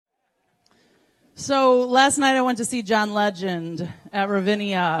So last night I went to see John Legend at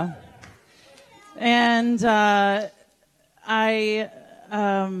Ravinia, and I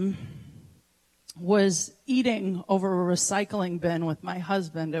was eating over a recycling bin with my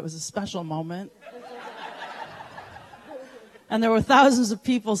husband. It was a special moment. And there were thousands of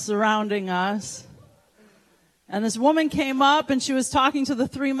people surrounding us. And this woman came up and she was talking to the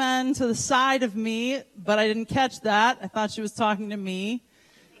three men to the side of me, but I didn't catch that. I thought she was talking to me.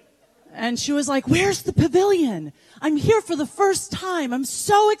 And she was like, "Where's the pavilion? I'm here for the first time. I'm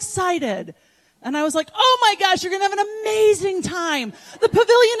so excited." And I was like, "Oh my gosh, you're going to have an amazing time. The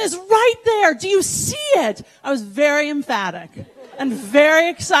pavilion is right there. Do you see it?" I was very emphatic and very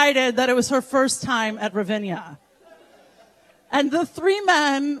excited that it was her first time at Ravinia. And the three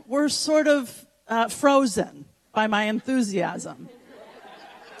men were sort of frozen by my enthusiasm.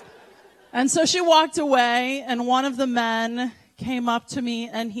 And so she walked away, and one of the men came up to me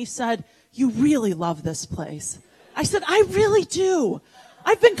and he said, "You really love this place." I said, "I really do.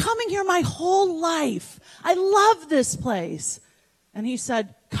 I've been coming here my whole life. I love this place." And he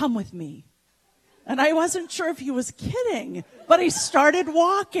said, "Come with me." And I wasn't sure if he was kidding, but he started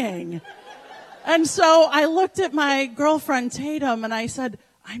walking. And so I looked at my girlfriend Tatum and I said,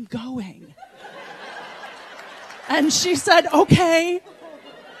 "I'm going." And she said, "Okay."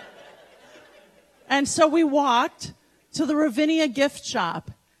 And so we walked to the Ravinia gift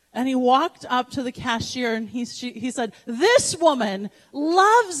shop, and he walked up to the cashier and he said, "This woman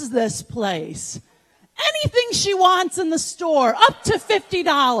loves this place. Anything she wants in the store, up to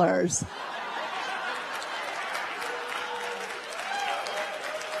 $50.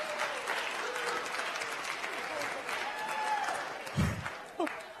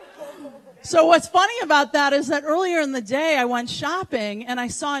 So what's funny about that is that earlier in the day I went shopping and I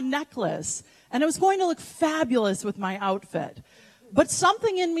saw a necklace, and it was going to look fabulous with my outfit. But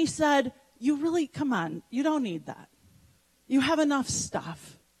something in me said, come on, you don't need that. You have enough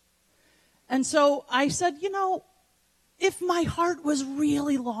stuff. And so I said, if my heart was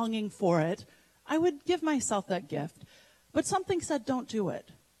really longing for it, I would give myself that gift. But something said, don't do it.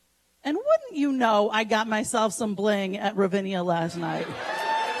 And wouldn't you know, I got myself some bling at Ravinia last night.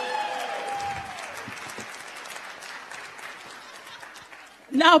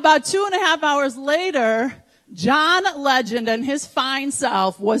 Now, about 2.5 hours later, John Legend and his fine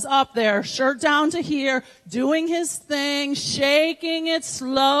self was up there, shirt down to here, doing his thing, shaking it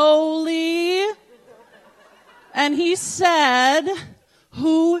slowly. And he said,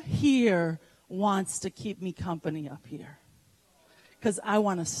 "Who here wants to keep me company up here? Because I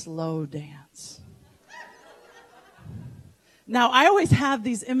want to slow dance." Now, I always have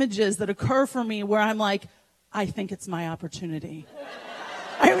these images that occur for me where I'm like, I think it's my opportunity.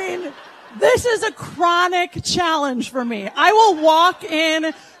 I mean, this is a chronic challenge for me. I will walk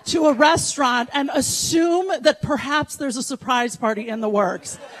in to a restaurant and assume that perhaps there's a surprise party in the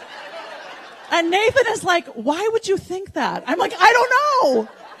works. And Nathan is like, "Why would you think that?" I'm like, I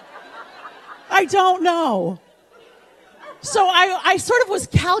don't know. So I sort of was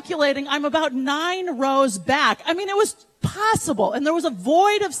calculating, I'm about 9 rows back. I mean, it was possible, and there was a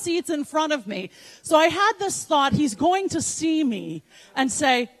void of seats in front of me. So I had this thought, he's going to see me and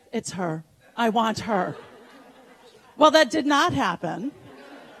say, "It's her. I want her." Well, that did not happen.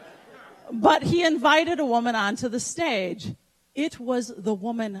 But he invited a woman onto the stage. It was the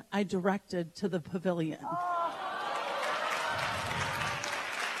woman I directed to the pavilion.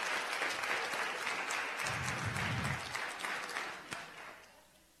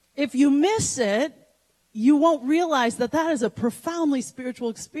 If you miss it, you won't realize that that is a profoundly spiritual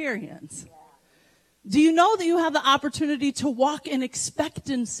experience. Do you know that you have the opportunity to walk in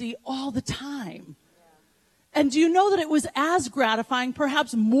expectancy all the time? And do you know that it was as gratifying,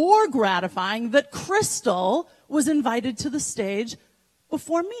 perhaps more gratifying, that Crystal was invited to the stage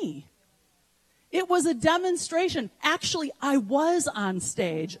before me? It was a demonstration. Actually, I was on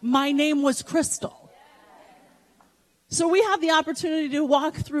stage. My name was Crystal. So we have the opportunity to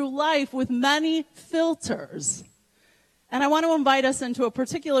walk through life with many filters. And I want to invite us into a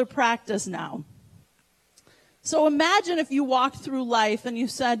particular practice now. So imagine if you walked through life and you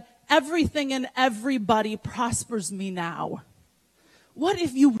said, "Everything and everybody prospers me now." What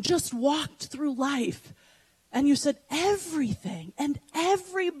if you just walked through life and you said, "Everything and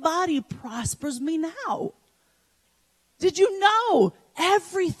everybody prospers me now"? Did you know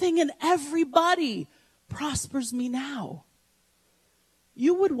everything and everybody prospers me now?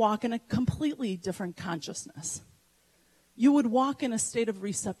 You would walk in a completely different consciousness. You would walk in a state of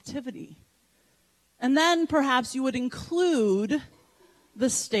receptivity. And then perhaps you would include the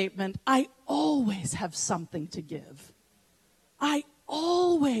statement, "I always have something to give. I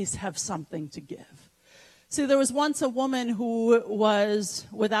always have something to give. See, there was once a woman who was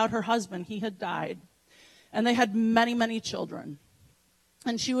without her husband. He had died. And they had many, many children.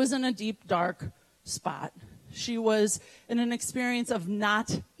 And she was in a deep, dark spot. She was in an experience of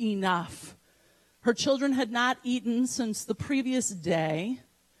not enough. Her children had not eaten since the previous day,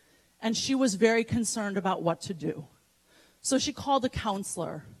 and she was very concerned about what to do. So she called a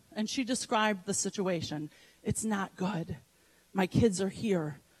counselor, and she described the situation. It's not good. My kids are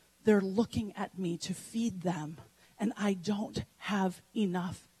here. They're looking at me to feed them, and I don't have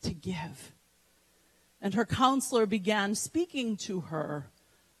enough to give. And her counselor began speaking to her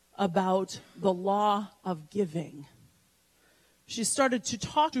about the law of giving. She started to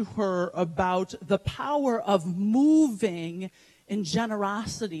talk to her about the power of moving in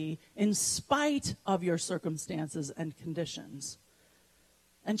generosity in spite of your circumstances and conditions.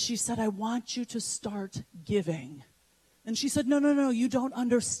 And she said, I want you to start giving. And she said, no, you don't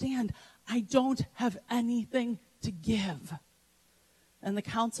understand. I don't have anything to give. And the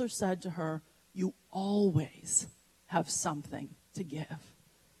counselor said to her, you always have something to give.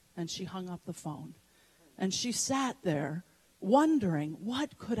 And she hung up the phone. And she sat there wondering,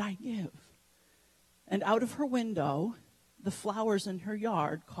 what could I give? And out of her window, the flowers in her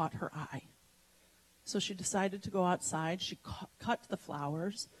yard caught her eye. So she decided to go outside. She cut the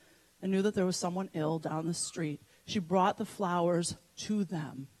flowers and knew that there was someone ill down the street. She brought the flowers to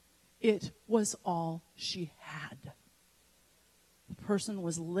them. It was all she had. The person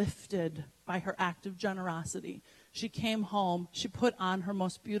was lifted by her act of generosity. She came home. She put on her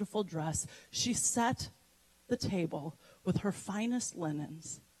most beautiful dress. She set the table with her finest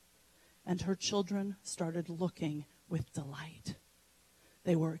linens, and her children started looking with delight.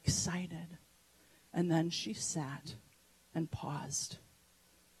 They were excited. And then she sat and paused.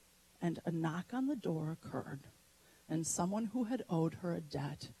 And a knock on the door occurred, and someone who had owed her a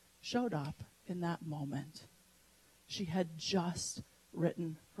debt showed up in that moment. She had just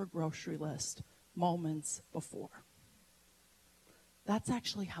written her grocery list moments before. That's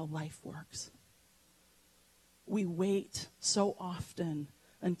actually how life works. We wait so often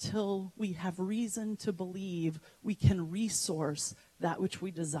until we have reason to believe we can resource that which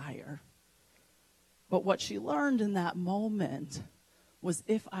we desire. But what she learned in that moment was,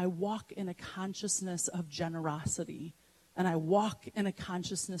 if I walk in a consciousness of generosity and I walk in a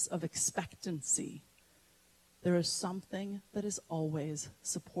consciousness of expectancy, there is something that is always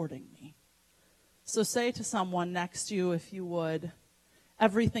supporting me. So say to someone next to you, if you would,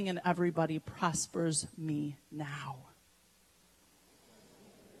 everything and everybody prospers me now.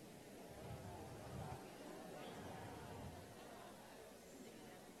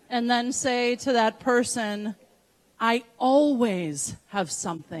 And then say to that person, I always have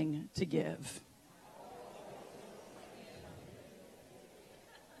something to give.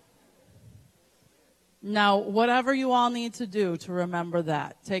 Now, whatever you all need to do to remember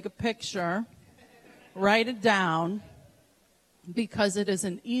that, take a picture, write it down, because it is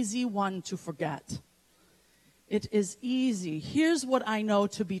an easy one to forget. It is easy. Here's what I know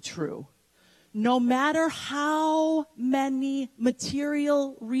to be true. No matter how many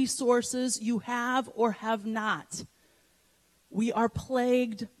material resources you have or have not, we are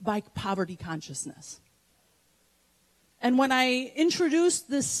plagued by poverty consciousness. And when I introduced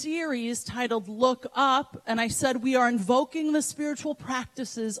this series titled Look Up, and I said we are invoking the spiritual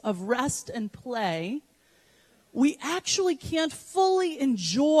practices of rest and play, we actually can't fully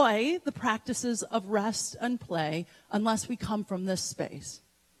enjoy the practices of rest and play unless we come from this space.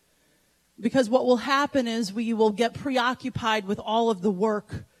 Because what will happen is we will get preoccupied with all of the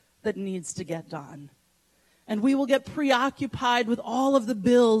work that needs to get done. And we will get preoccupied with all of the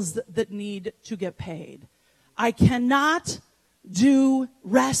bills that need to get paid. I cannot do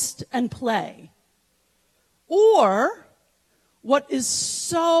rest and play. Or, what is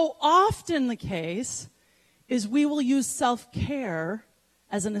so often the case is we will use self-care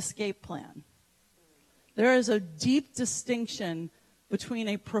as an escape plan. There is a deep distinction between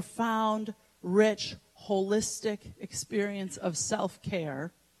a profound, rich, holistic experience of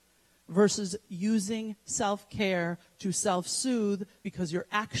self-care versus using self-care to self-soothe because you're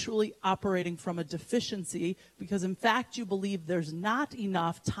actually operating from a deficiency, because in fact you believe there's not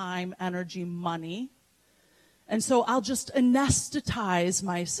enough time, energy, money. And so I'll just anesthetize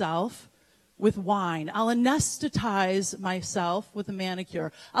myself with wine. I'll anesthetize myself with a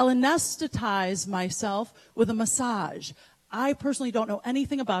manicure. I'll anesthetize myself with a massage. I personally don't know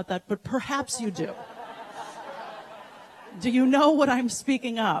anything about that, but perhaps you do. Do you know what I'm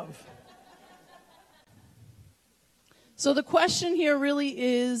speaking of? So the question here really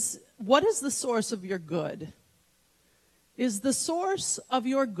is, what is the source of your good? Is the source of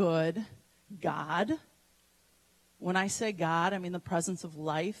your good God? When I say God, I mean the presence of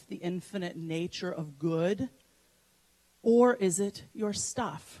life, the infinite nature of good. Or is it your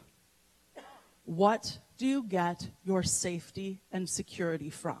stuff? What do you get your safety and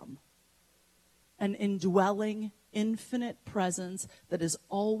security from? An indwelling, infinite presence that is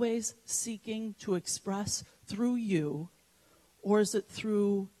always seeking to express through you, or is it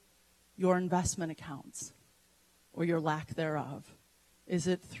through your investment accounts or your lack thereof? Is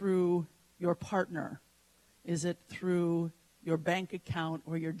it through your partner? Is it through your bank account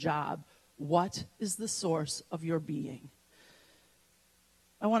or your job? What is the source of your being?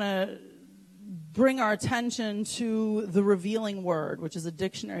 I want to bring our attention to the revealing word, which is a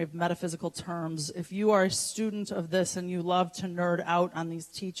dictionary of metaphysical terms. If you are a student of this and you love to nerd out on these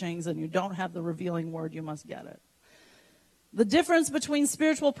teachings and you don't have the revealing word, you must get it. The difference between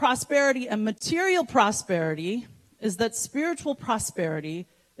spiritual prosperity and material prosperity is that spiritual prosperity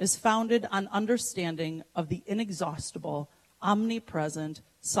is founded on understanding of the inexhaustible, omnipresent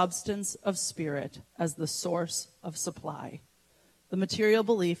substance of spirit as the source of supply. The material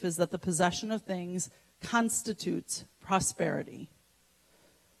belief is that the possession of things constitutes prosperity.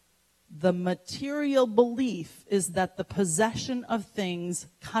 The material belief is that the possession of things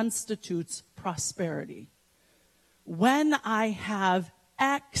constitutes prosperity. When I have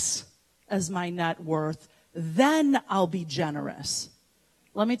X as my net worth, then I'll be generous.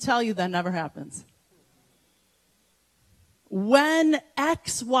 Let me tell you, that never happens. When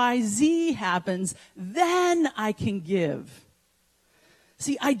XYZ happens, then I can give.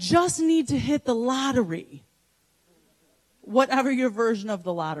 See, I just need to hit the lottery, whatever your version of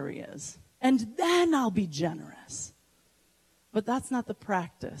the lottery is, and then I'll be generous. But that's not the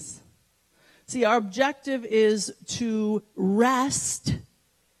practice. See, our objective is to rest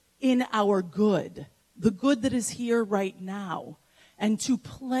in our good, the good that is here right now, and to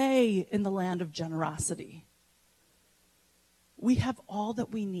play in the land of generosity. We have all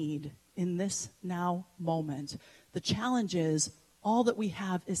that we need in this now moment. The challenge is, all that we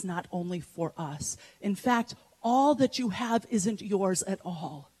have is not only for us. In fact, all that you have isn't yours at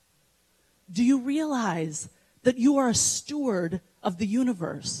all. Do you realize that you are a steward of the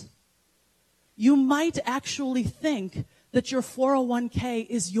universe? You might actually think that your 401k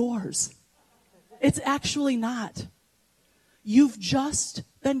is yours. It's actually not. You've just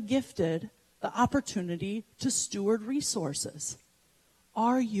been gifted the opportunity to steward resources.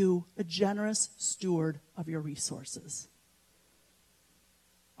 Are you a generous steward of your resources?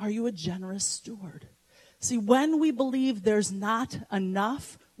 Are you a generous steward? See, when we believe there's not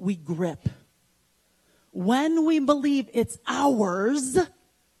enough, we grip. When we believe it's ours,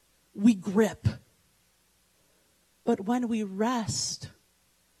 we grip. But when we rest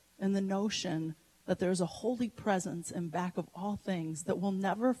in the notion that there's a holy presence in back of all things that will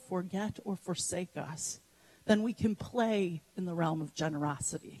never forget or forsake us, then we can play in the realm of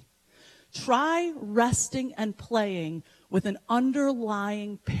generosity. Try resting and playing with an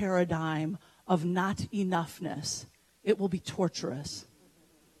underlying paradigm of not enoughness. It will be torturous.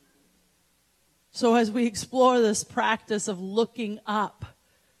 So as we explore this practice of looking up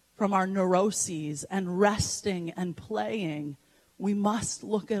from our neuroses and resting and playing, we must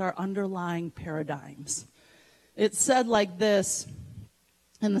look at our underlying paradigms. It's said like this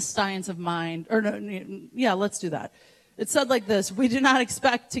in The Science of Mind, let's do that. It said like this: we do not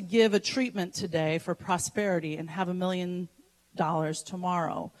expect to give a treatment today for prosperity and have $1 million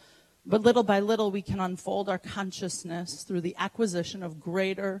tomorrow. But little by little, we can unfold our consciousness through the acquisition of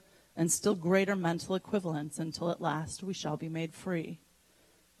greater and still greater mental equivalents until at last we shall be made free.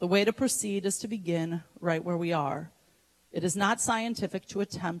 The way to proceed is to begin right where we are. It is not scientific to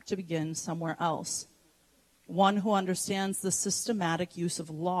attempt to begin somewhere else. One who understands the systematic use of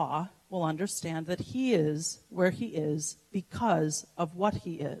law will understand that he is where he is because of what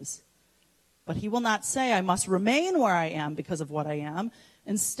he is. But he will not say, I must remain where I am because of what I am.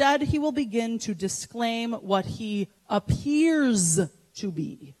 Instead, he will begin to disclaim what he appears to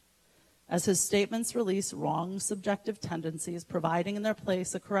be. As his statements release wrong subjective tendencies, providing in their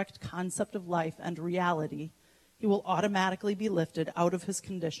place a correct concept of life and reality, he will automatically be lifted out of his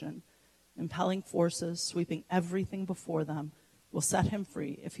condition. Impelling forces, sweeping everything before them, will set him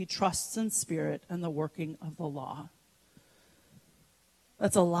free if he trusts in spirit and the working of the law.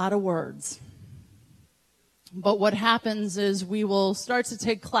 That's a lot of words. But what happens is we will start to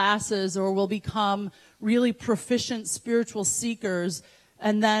take classes or we'll become really proficient spiritual seekers,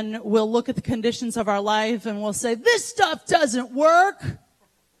 and then we'll look at the conditions of our life and we'll say, this stuff doesn't work.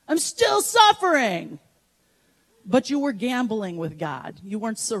 I'm still suffering. But you were gambling with God. You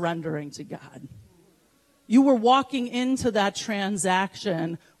weren't surrendering to God. You were walking into that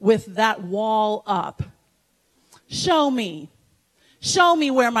transaction with that wall up. Show me. Show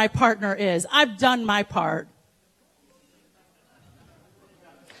me where my partner is. I've done my part.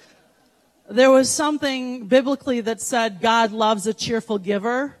 There was something biblically that said God loves a cheerful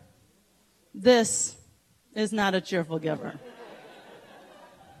giver. This is not a cheerful giver.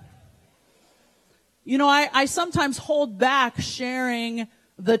 You know, I sometimes hold back sharing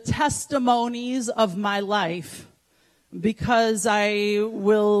the testimonies of my life because I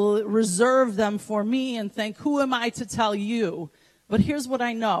will reserve them for me and think, who am I to tell you? But here's what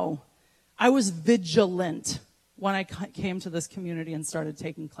I know. I was vigilant when I came to this community and started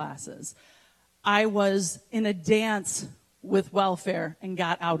taking classes. I was in a dance with welfare and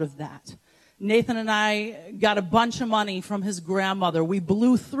got out of that. Nathan and I got a bunch of money from his grandmother. We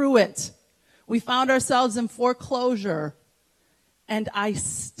blew through it. We found ourselves in foreclosure. And I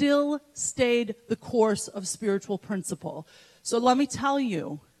still stayed the course of spiritual principle. So let me tell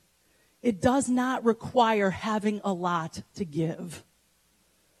you, it does not require having a lot to give.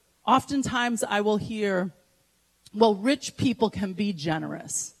 Oftentimes I will hear, well, rich people can be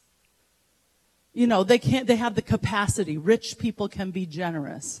generous. You know, they have the capacity. Rich people can be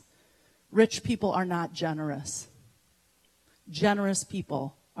generous. Rich people are not generous. Generous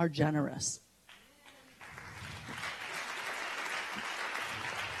people are generous.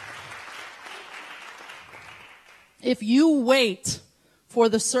 If you wait for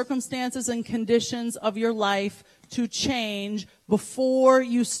the circumstances and conditions of your life to change before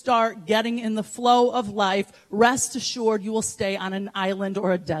you start getting in the flow of life, rest assured you will stay on an island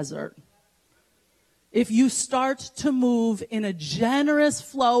or a desert. If you start to move in a generous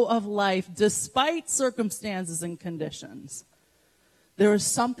flow of life despite circumstances and conditions, there is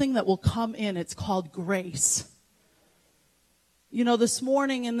something that will come in. It's called grace. You know, this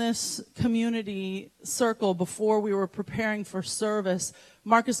morning in this community circle, before we were preparing for service,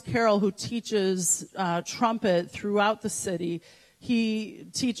 Marcus Carroll, who teaches trumpet throughout the city, he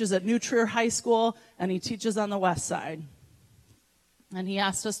teaches at New Trier High School, and he teaches on the west side. And he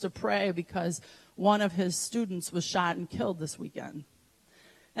asked us to pray because one of his students was shot and killed this weekend.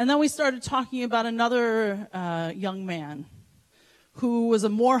 And then we started talking about another young man who was a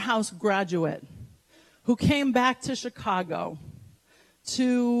Morehouse graduate who came back to Chicago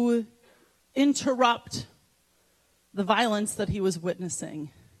to interrupt the violence that he was witnessing,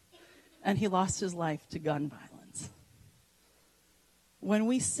 and he lost his life to gun violence. When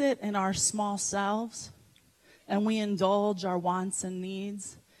we sit in our small selves and we indulge our wants and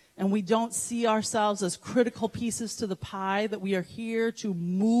needs, and we don't see ourselves as critical pieces to the pie, that we are here to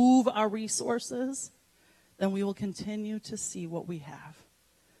move our resources, then we will continue to see what we have.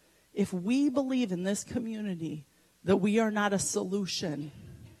 If we believe in this community that we are not a solution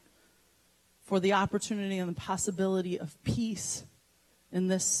for the opportunity and the possibility of peace in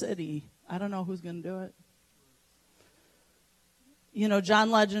this city, I don't know who's going to do it. You know,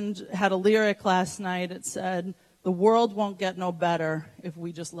 John Legend had a lyric last night. It said, "The world won't get no better if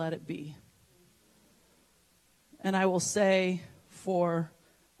we just let it be." And I will say, for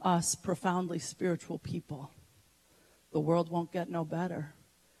us profoundly spiritual people, the world won't get no better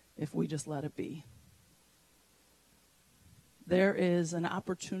if we just let it be. There is an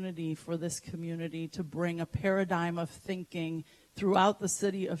opportunity for this community to bring a paradigm of thinking throughout the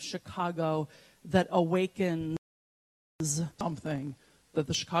city of Chicago that awakens something that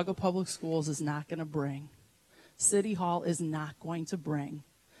the Chicago Public Schools is not going to bring. City Hall is not going to bring.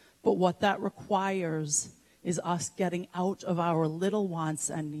 But what that requires is us getting out of our little wants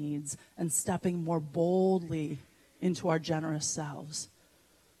and needs and stepping more boldly into our generous selves.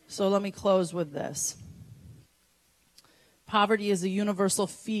 So let me close with this. Poverty is a universal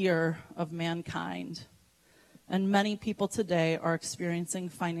fear of mankind, and many people today are experiencing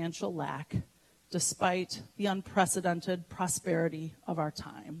financial lack despite the unprecedented prosperity of our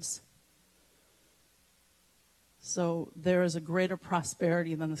times. So there is a greater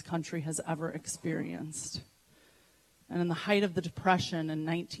prosperity than this country has ever experienced. And in the height of the Depression in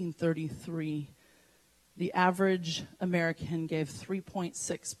 1933, the average American gave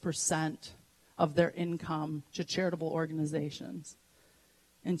 3.6% of their income to charitable organizations.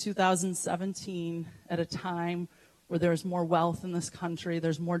 In 2017, at a time where there's more wealth in this country,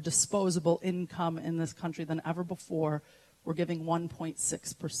 there's more disposable income in this country than ever before, we're giving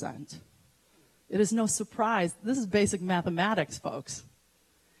 1.6%. It is no surprise. This is basic mathematics, folks.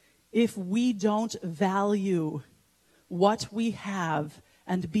 If we don't value what we have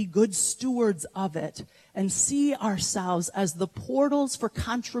and be good stewards of it and see ourselves as the portals for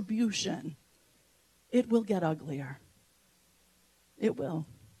contribution, it will get uglier. It will.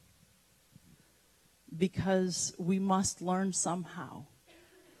 because we must learn somehow.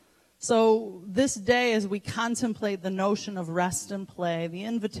 So this day, as we contemplate the notion of rest and play, the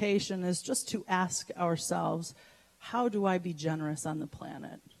invitation is just to ask ourselves, how do I be generous on the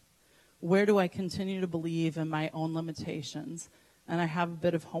planet? Where do I continue to believe in my own limitations? And I have a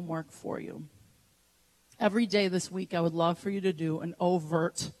bit of homework for you. Every day this week, I would love for you to do an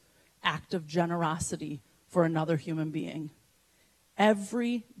overt act of generosity for another human being.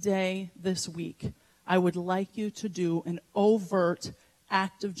 Every day this week, I would like you to do an overt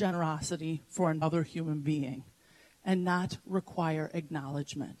act of generosity for another human being and not require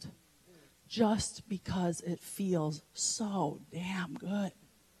acknowledgement, just because it feels so damn good.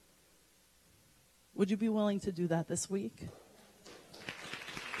 Would you be willing to do that this week?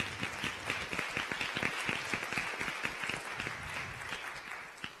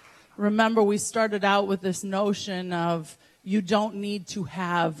 Remember, we started out with this notion of you don't need to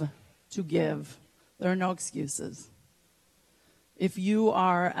have to give. There are no excuses. If you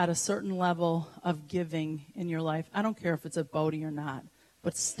are at a certain level of giving in your life, I don't care if it's at Bodhi or not,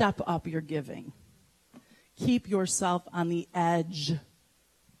 but step up your giving. Keep yourself on the edge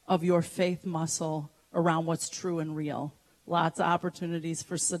of your faith muscle around what's true and real. Lots of opportunities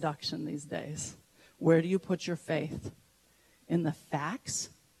for seduction these days. Where do you put your faith? In the facts?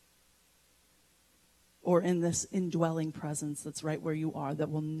 Or in this indwelling presence that's right where you are that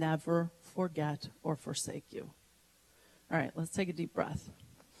will never forget or forsake you? All right, let's take a deep breath.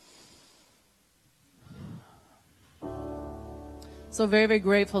 So very, very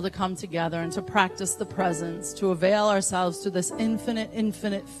grateful to come together and to practice the presence, to avail ourselves to this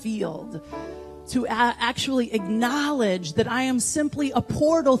infinite field, to actually acknowledge that I am simply a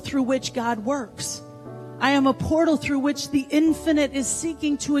portal through which God works. I am a portal through which the infinite is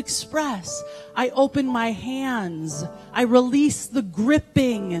seeking to express. I open my hands. I release the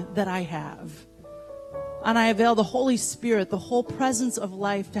gripping that I have. And I avail the Holy Spirit, the whole presence of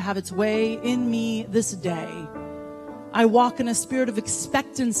life, to have its way in me this day. I walk in a spirit of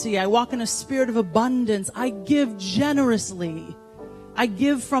expectancy. I walk in a spirit of abundance. I give generously. I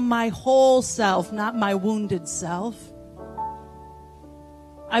give from my whole self, not my wounded self.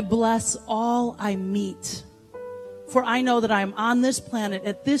 I bless all I meet. For I know that I am on this planet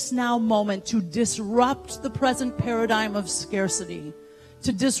at this now moment to disrupt the present paradigm of scarcity,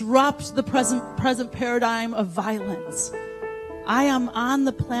 to disrupt the present paradigm of violence. I am on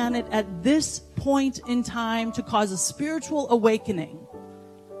the planet at this point in time to cause a spiritual awakening.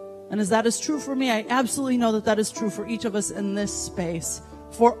 And as that is true for me, I absolutely know that that is true for each of us in this space,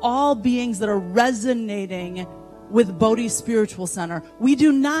 for all beings that are resonating with Bodhi Spiritual Center. We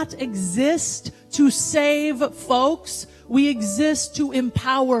do not exist to save folks. We exist to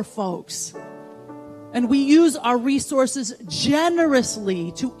empower folks. And we use our resources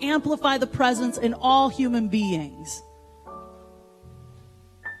generously to amplify the presence in all human beings.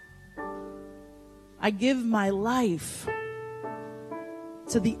 I give my life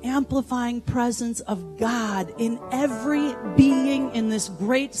to the amplifying presence of God in every being in this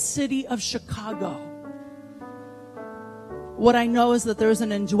great city of Chicago. What I know is that there's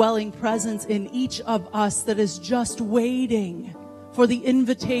an indwelling presence in each of us that is just waiting for the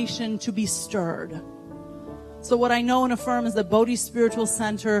invitation to be stirred. So what I know and affirm is that Bodhi Spiritual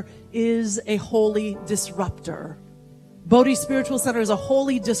Center is a holy disruptor. Bodhi Spiritual Center is a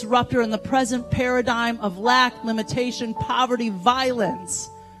holy disruptor in the present paradigm of lack, limitation, poverty, violence.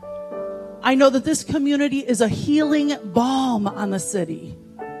 I know that this community is a healing balm on the city.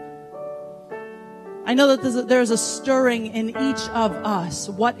 I know that there's a stirring in each of us.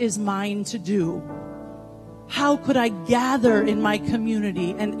 What is mine to do? How could I gather in my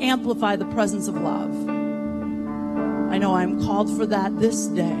community and amplify the presence of love? I know I'm called for that this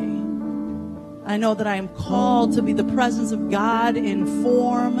day. I know that I am called to be the presence of God in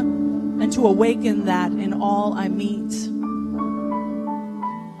form and to awaken that in all I meet.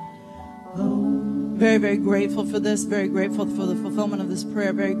 Very, very grateful for this. Very grateful for the fulfillment of this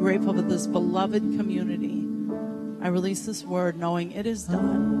prayer. Very grateful for this beloved community. I release this word knowing it is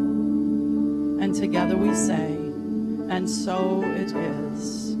done. And together we say, and so it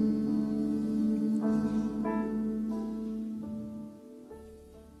is.